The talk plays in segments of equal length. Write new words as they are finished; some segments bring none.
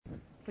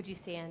Would you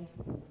stand?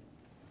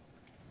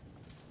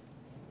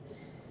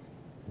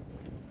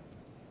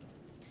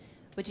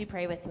 Would you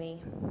pray with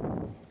me?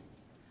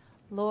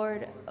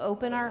 Lord,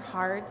 open our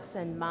hearts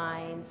and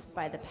minds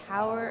by the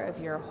power of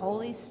your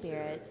Holy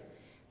Spirit,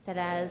 that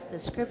as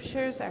the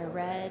scriptures are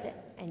read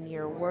and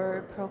your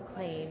word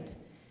proclaimed,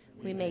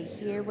 we may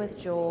hear with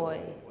joy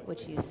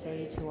what you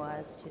say to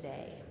us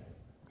today.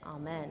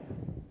 Amen.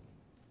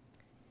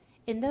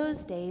 In those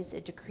days, a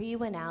decree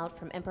went out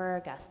from Emperor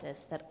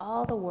Augustus that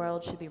all the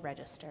world should be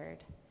registered.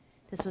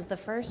 This was the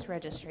first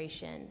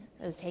registration.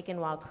 It was taken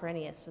while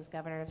Quirinius was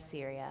governor of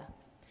Syria.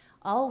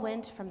 All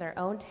went from their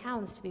own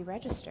towns to be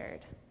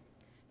registered.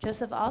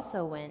 Joseph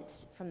also went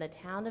from the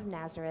town of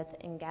Nazareth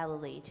in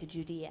Galilee to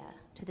Judea,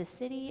 to the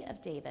city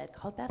of David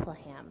called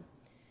Bethlehem,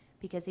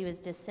 because he was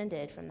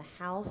descended from the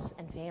house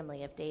and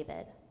family of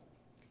David.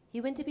 He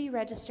went to be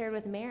registered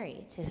with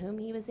Mary, to whom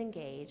he was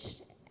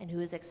engaged, and who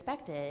was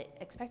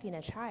expecting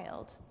a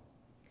child.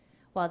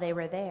 While they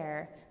were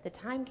there, the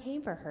time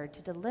came for her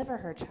to deliver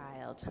her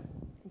child,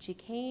 and she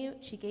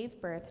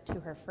gave birth to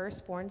her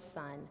firstborn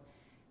son,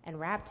 and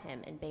wrapped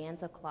him in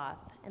bands of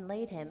cloth, and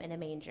laid him in a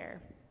manger,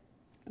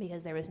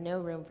 because there was no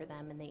room for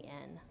them in the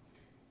inn.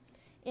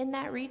 In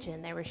that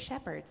region there were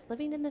shepherds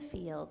living in the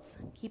fields,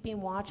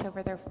 keeping watch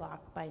over their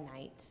flock by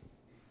night.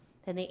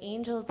 Then the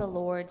angel of the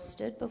Lord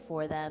stood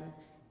before them,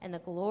 and the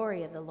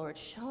glory of the Lord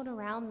shone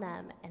around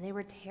them, and they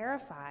were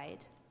terrified.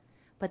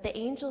 But the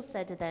angel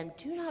said to them,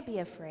 "Do not be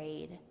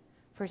afraid,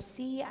 for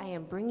see, I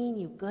am bringing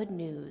you good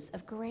news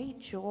of great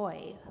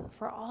joy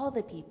for all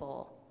the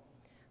people.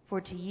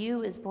 For to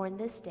you is born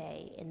this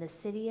day in the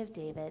city of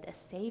David a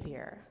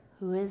Savior,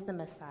 who is the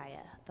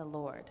Messiah, the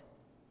Lord.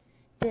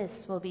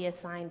 This will be a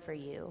sign for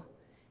you.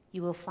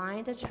 You will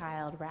find a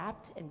child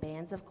wrapped in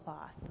bands of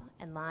cloth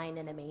and lying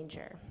in a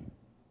manger."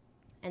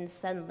 And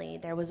suddenly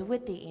there was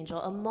with the angel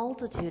a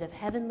multitude of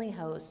heavenly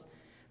hosts,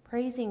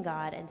 praising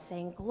God and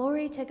saying,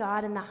 "Glory to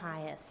God in the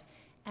highest,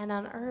 and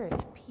on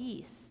earth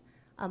peace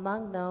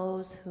among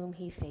those whom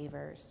he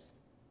favors."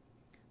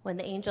 When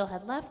the angel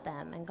had left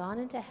them and gone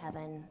into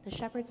heaven, the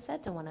shepherds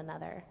said to one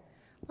another,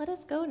 "Let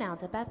us go now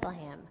to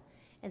Bethlehem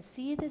and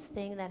see this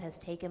thing that has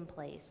taken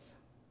place,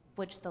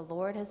 which the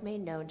Lord has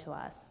made known to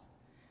us."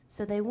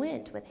 So they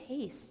went with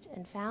haste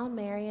and found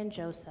Mary and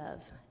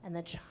Joseph and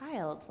the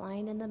child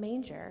lying in the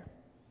manger.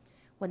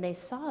 When they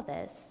saw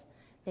this,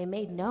 they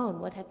made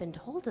known what had been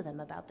told to them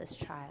about this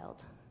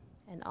child,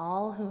 and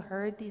all who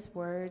heard these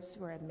words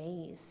were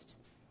amazed.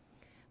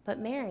 But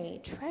Mary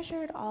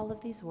treasured all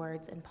of these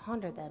words and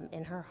pondered them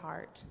in her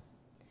heart.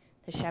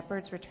 The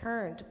shepherds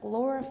returned,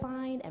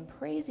 glorifying and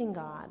praising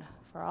God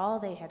for all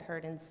they had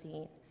heard and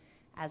seen,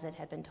 as it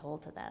had been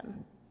told to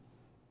them.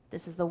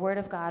 This is the word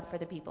of God for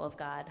the people of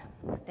God.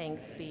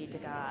 Thanks be to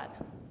God.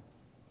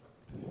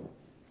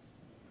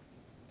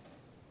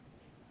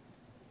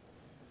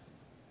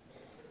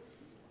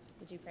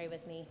 Would you pray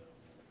with me?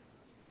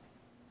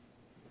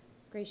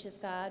 Gracious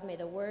God, may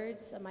the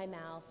words of my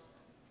mouth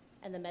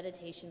and the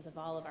meditations of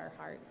all of our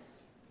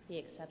hearts be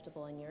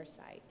acceptable in your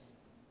sight,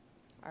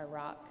 our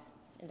rock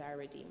and our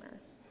Redeemer.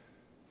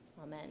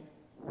 Amen.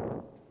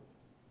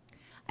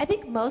 I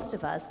think most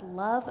of us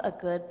love a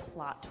good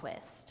plot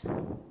twist.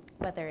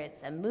 Whether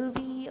it's a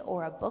movie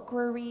or a book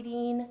we're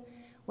reading,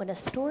 when a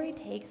story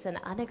takes an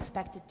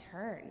unexpected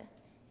turn,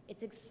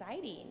 it's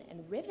exciting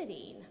and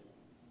riveting.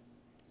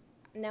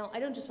 Now, I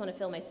don't just want to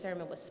fill my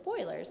sermon with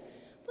spoilers,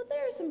 but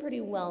there are some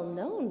pretty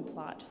well-known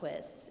plot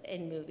twists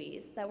in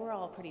movies that we're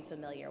all pretty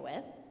familiar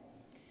with.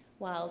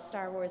 While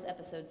Star Wars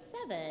Episode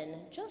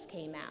 7 just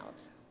came out,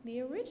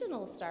 the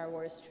original Star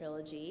Wars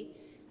trilogy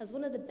has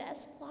one of the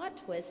best plot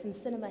twists in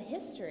cinema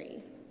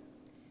history.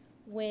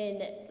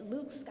 When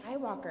Luke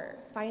Skywalker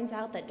finds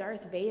out that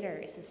Darth Vader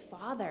is his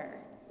father,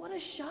 what a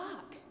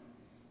shock!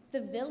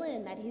 The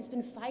villain that he's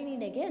been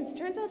fighting against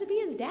turns out to be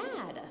his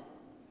dad.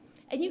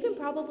 And you can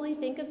probably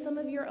think of some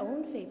of your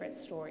own favorite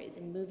stories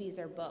in movies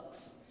or books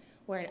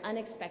where an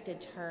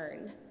unexpected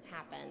turn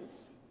happens.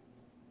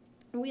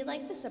 And we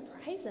like the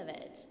surprise of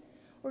it,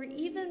 or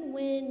even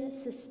when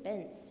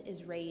suspense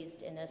is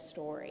raised in a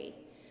story,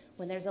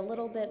 when there's a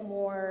little bit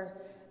more,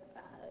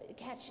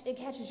 it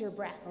catches your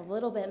breath a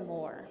little bit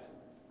more.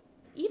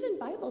 Even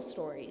Bible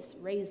stories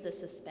raise the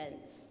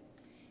suspense.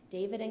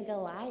 David and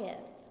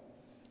Goliath,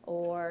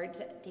 or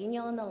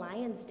Daniel in the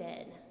lion's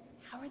den.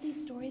 How are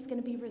these stories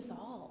going to be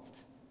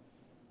resolved?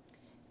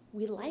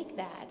 We like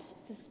that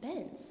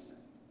suspense.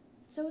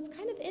 So it's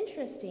kind of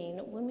interesting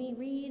when we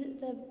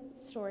read the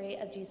story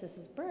of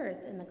Jesus'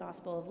 birth in the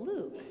Gospel of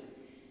Luke.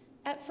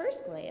 At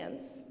first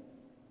glance,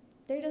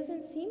 there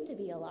doesn't seem to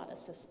be a lot of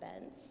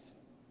suspense.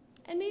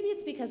 And maybe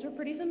it's because we're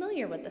pretty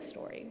familiar with the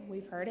story.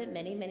 We've heard it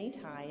many, many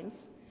times.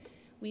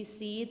 We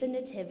see the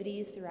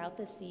nativities throughout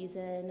the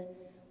season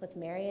with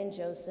Mary and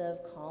Joseph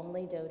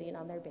calmly doting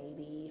on their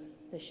baby.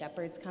 The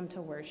shepherds come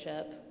to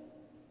worship.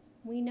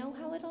 We know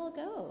how it all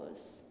goes.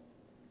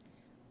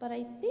 But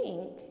I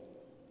think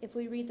if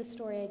we read the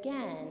story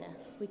again,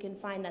 we can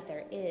find that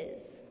there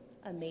is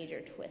a major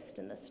twist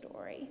in the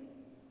story.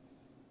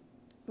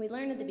 We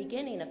learn at the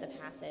beginning of the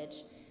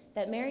passage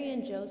that Mary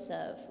and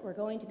Joseph were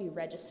going to be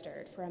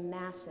registered for a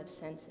massive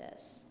census.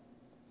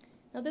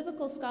 Now,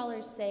 biblical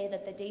scholars say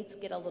that the dates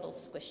get a little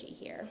squishy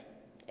here.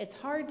 It's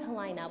hard to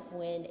line up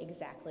when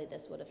exactly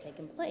this would have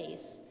taken place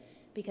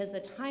because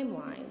the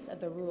timelines of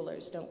the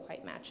rulers don't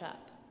quite match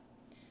up.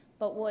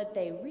 But what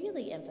they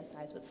really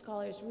emphasize, what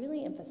scholars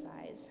really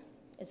emphasize,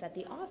 is that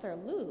the author,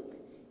 Luke,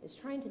 is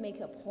trying to make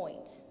a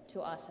point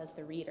to us as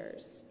the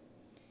readers.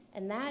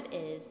 And that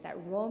is that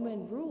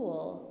Roman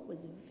rule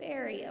was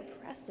very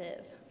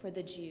oppressive for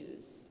the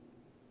Jews,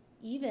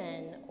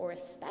 even or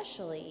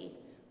especially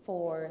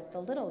for the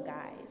little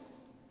guys.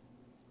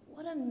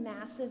 What a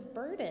massive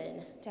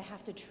burden to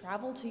have to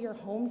travel to your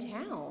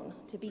hometown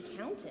to be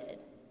counted.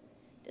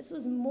 This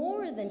was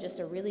more than just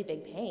a really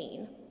big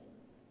pain.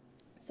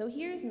 So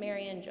here's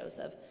Mary and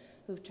Joseph,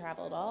 who've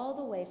traveled all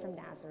the way from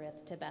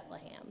Nazareth to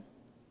Bethlehem.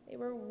 They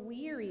were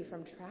weary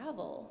from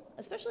travel,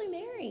 especially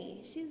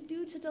Mary. She's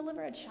due to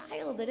deliver a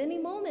child at any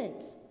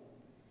moment.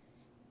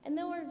 And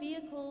though our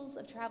vehicles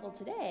of travel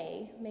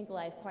today make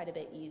life quite a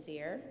bit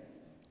easier,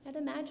 I'd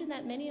imagine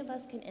that many of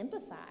us can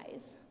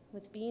empathize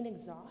with being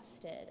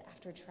exhausted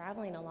after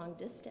traveling a long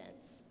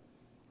distance,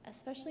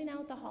 especially now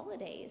at the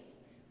holidays,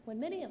 when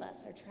many of us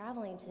are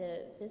traveling to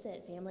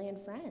visit family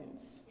and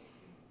friends.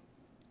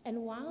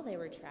 And while they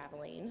were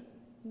traveling,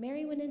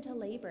 Mary went into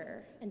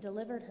labor and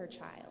delivered her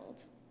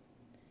child.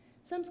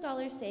 Some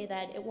scholars say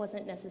that it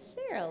wasn't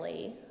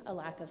necessarily a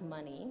lack of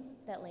money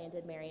that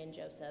landed Mary and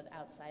Joseph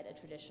outside a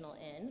traditional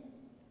inn,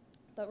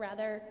 but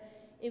rather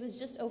it was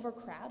just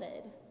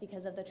overcrowded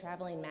because of the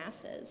traveling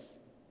masses.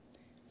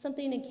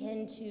 Something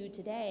akin to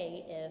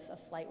today if a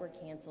flight were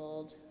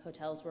canceled,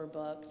 hotels were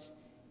booked,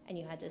 and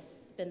you had to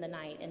spend the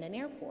night in an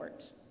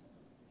airport.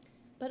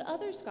 But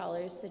other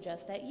scholars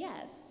suggest that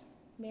yes,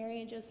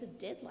 Mary and Joseph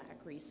did lack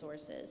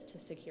resources to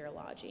secure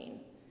lodging,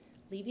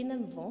 leaving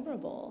them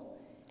vulnerable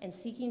and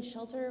seeking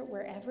shelter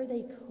wherever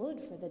they could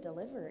for the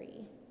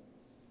delivery.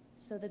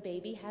 So the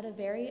baby had a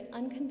very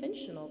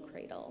unconventional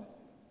cradle,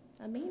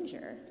 a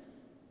manger.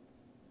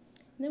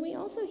 And then we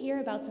also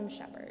hear about some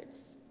shepherds.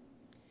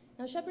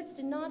 Now, shepherds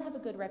did not have a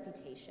good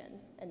reputation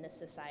in this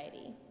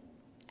society.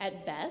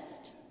 At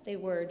best, they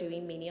were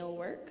doing menial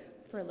work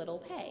for little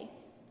pay.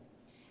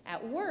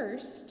 At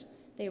worst,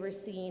 they were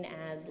seen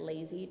as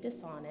lazy,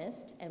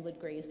 dishonest, and would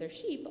graze their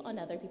sheep on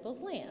other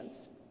people's lands.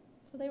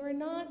 So they were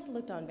not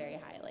looked on very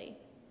highly.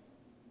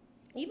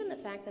 Even the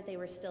fact that they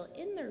were still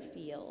in their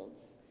fields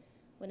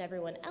when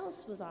everyone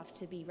else was off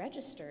to be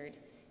registered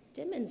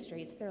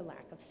demonstrates their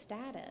lack of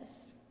status.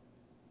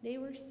 They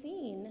were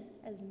seen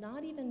as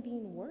not even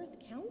being worth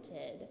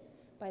counted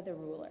by the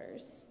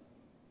rulers.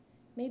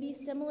 Maybe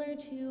similar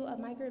to a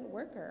migrant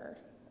worker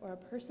or a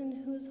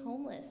person who's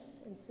homeless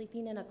and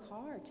sleeping in a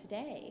car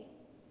today.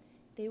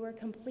 They were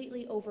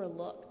completely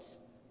overlooked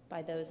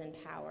by those in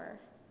power.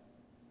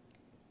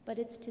 But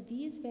it's to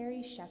these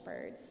very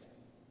shepherds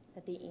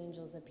that the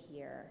angels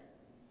appear,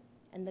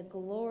 and the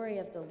glory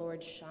of the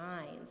Lord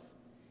shines.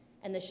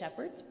 And the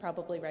shepherds,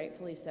 probably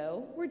rightfully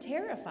so, were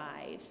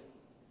terrified.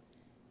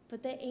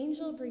 But the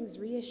angel brings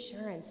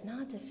reassurance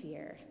not to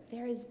fear.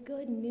 There is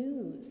good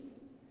news.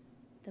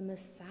 The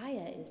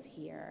Messiah is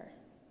here.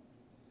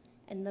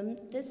 And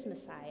this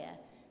Messiah,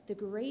 the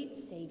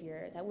great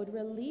Savior that would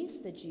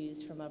release the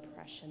Jews from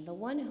oppression, the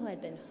one who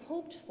had been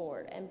hoped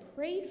for and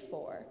prayed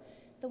for,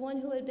 the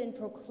one who had been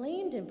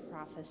proclaimed in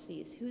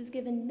prophecies, who is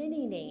given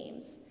many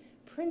names,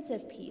 Prince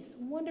of Peace,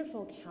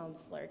 Wonderful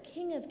Counselor,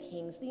 King of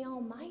Kings, the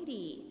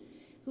Almighty,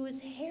 who is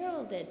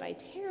heralded by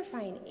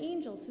terrifying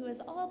angels, who has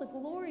all the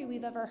glory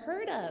we've ever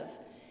heard of.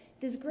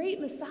 This great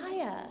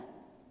Messiah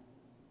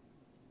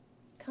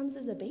comes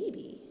as a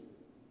baby.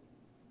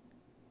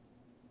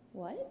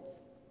 What?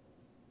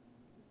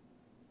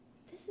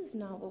 This is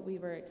not what we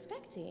were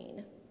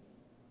expecting.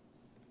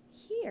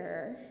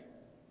 Here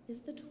is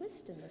the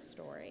twist in the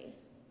story.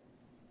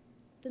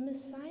 The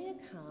Messiah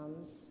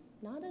comes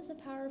not as a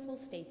powerful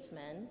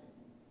statesman,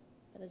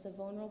 but as a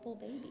vulnerable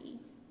baby.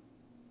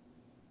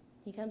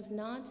 He comes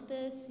not to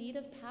the seat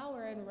of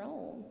power in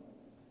Rome,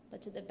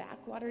 but to the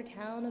backwater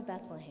town of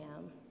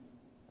Bethlehem.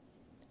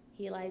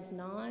 He lies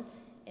not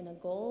in a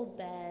gold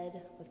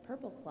bed with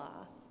purple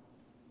cloth,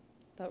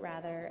 but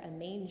rather a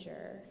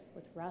manger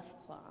with rough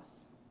cloth.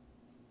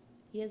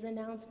 He is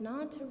announced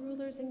not to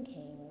rulers and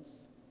kings,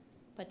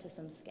 but to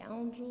some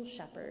scoundrel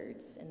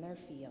shepherds in their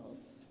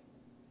fields.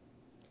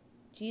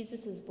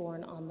 Jesus is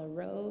born on the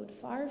road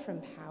far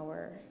from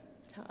power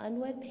to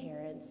unwed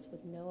parents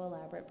with no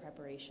elaborate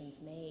preparations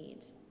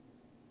made.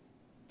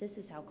 This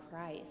is how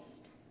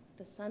Christ,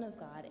 the Son of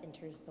God,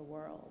 enters the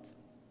world.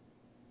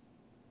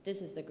 This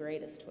is the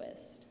greatest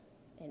twist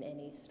in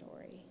any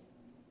story.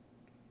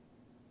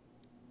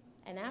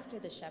 And after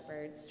the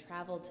shepherds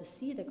traveled to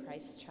see the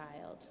Christ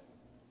child,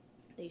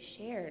 they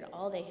shared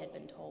all they had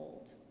been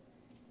told.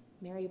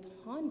 Mary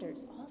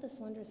ponders all this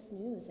wondrous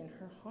news in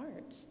her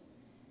heart,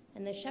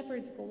 and the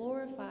shepherds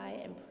glorify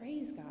and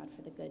praise God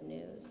for the good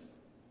news.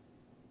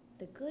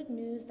 The good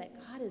news that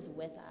God is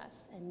with us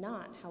and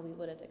not how we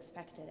would have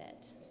expected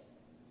it.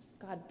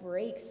 God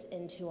breaks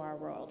into our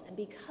world. And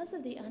because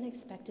of the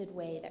unexpected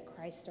way that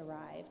Christ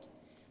arrived,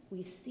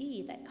 we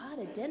see that God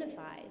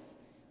identifies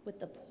with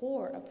the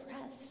poor,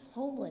 oppressed,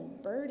 homeless,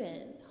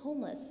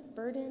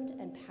 burdened,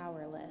 and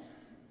powerless.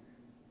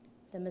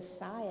 The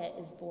Messiah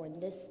is born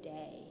this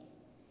day,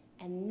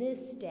 and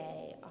this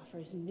day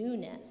offers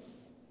newness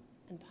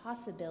and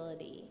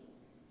possibility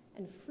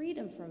and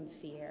freedom from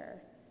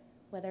fear,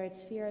 whether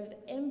it's fear of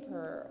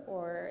emperor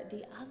or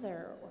the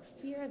other or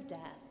fear of death.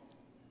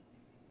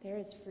 There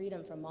is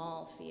freedom from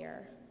all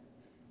fear.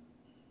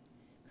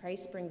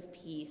 Christ brings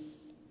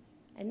peace,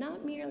 and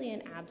not merely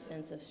an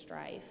absence of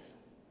strife,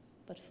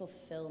 but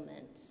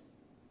fulfillment.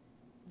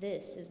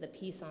 This is the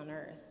peace on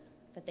earth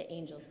that the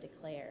angels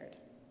declared.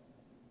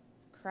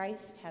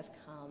 Christ has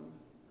come,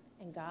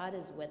 and God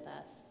is with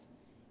us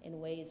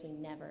in ways we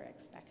never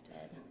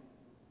expected.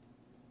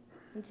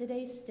 And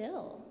today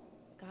still,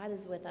 God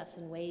is with us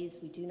in ways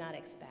we do not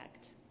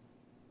expect.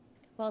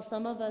 While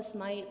some of us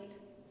might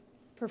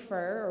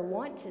prefer or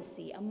want to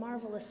see a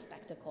marvelous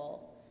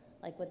spectacle,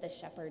 like what the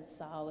shepherds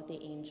saw with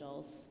the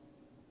angels,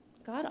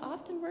 God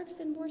often works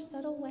in more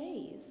subtle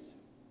ways.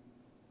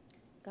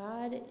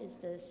 God is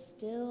the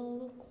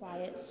still,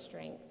 quiet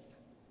strength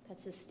that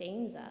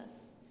sustains us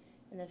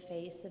in the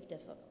face of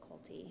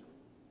difficulty,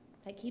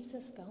 that keeps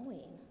us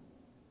going.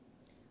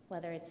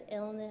 Whether it's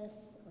illness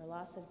or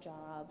loss of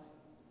job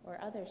or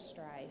other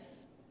strife,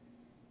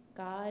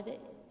 God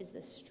is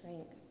the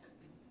strength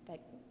that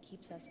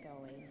keeps us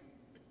going.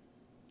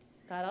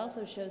 God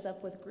also shows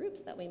up with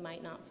groups that we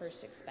might not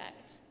first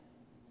expect.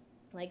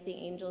 Like the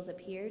angels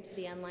appeared to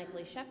the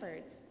unlikely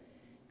shepherds,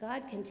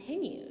 God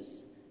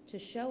continues to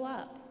show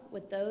up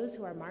with those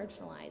who are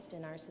marginalized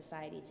in our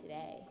society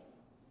today.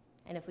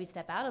 And if we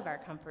step out of our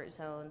comfort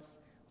zones,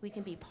 we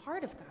can be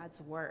part of God's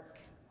work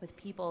with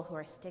people who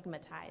are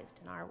stigmatized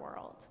in our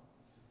world,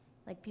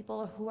 like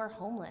people who are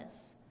homeless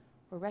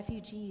or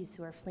refugees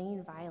who are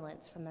fleeing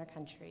violence from their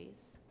countries.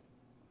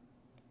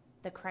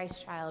 The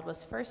Christ child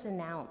was first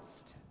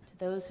announced to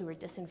those who were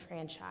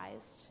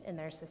disenfranchised in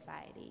their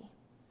society.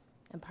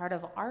 And part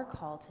of our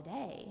call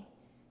today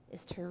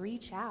is to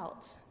reach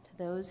out to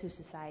those who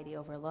society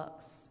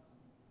overlooks.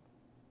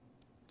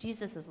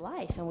 Jesus'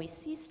 life, and we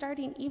see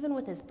starting even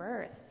with his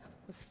birth,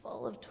 was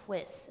full of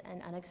twists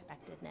and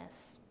unexpectedness.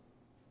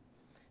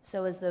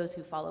 So as those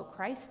who follow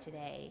Christ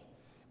today,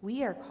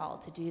 we are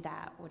called to do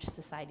that which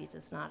society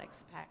does not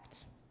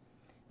expect.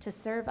 To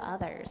serve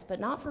others, but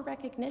not for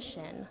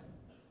recognition,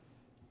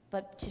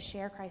 but to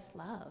share Christ's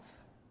love.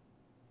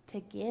 To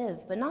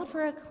give, but not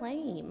for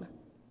acclaim,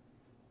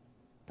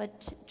 but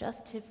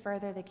just to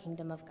further the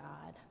kingdom of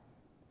God.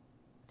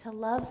 To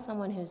love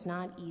someone who's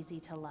not easy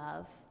to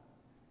love,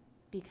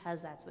 because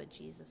that's what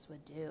Jesus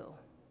would do.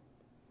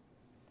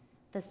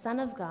 The Son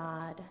of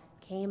God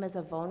came as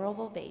a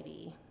vulnerable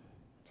baby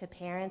to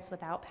parents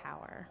without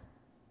power,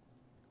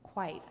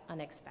 quite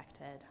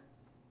unexpected.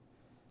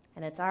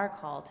 And it's our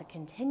call to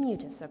continue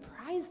to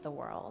surprise the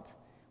world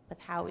with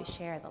how we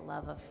share the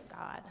love of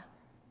God.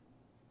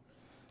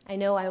 I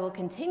know I will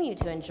continue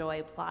to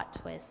enjoy plot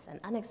twists and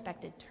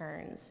unexpected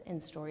turns in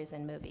stories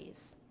and movies.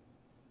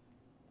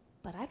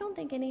 But I don't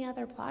think any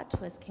other plot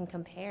twist can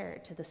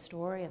compare to the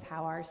story of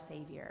how our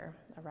Savior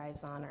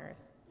arrives on earth.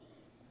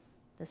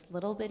 This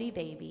little bitty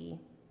baby,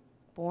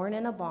 born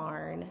in a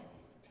barn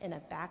in a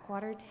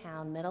backwater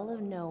town, middle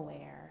of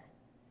nowhere,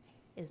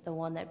 is the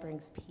one that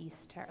brings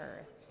peace to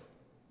earth.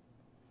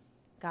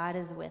 God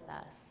is with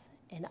us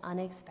in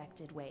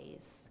unexpected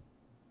ways.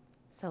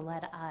 So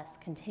let us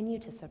continue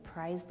to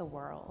surprise the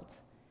world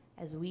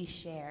as we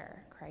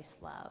share Christ's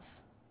love.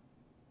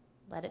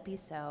 Let it be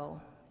so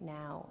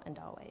now and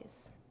always.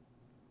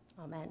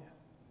 Amen.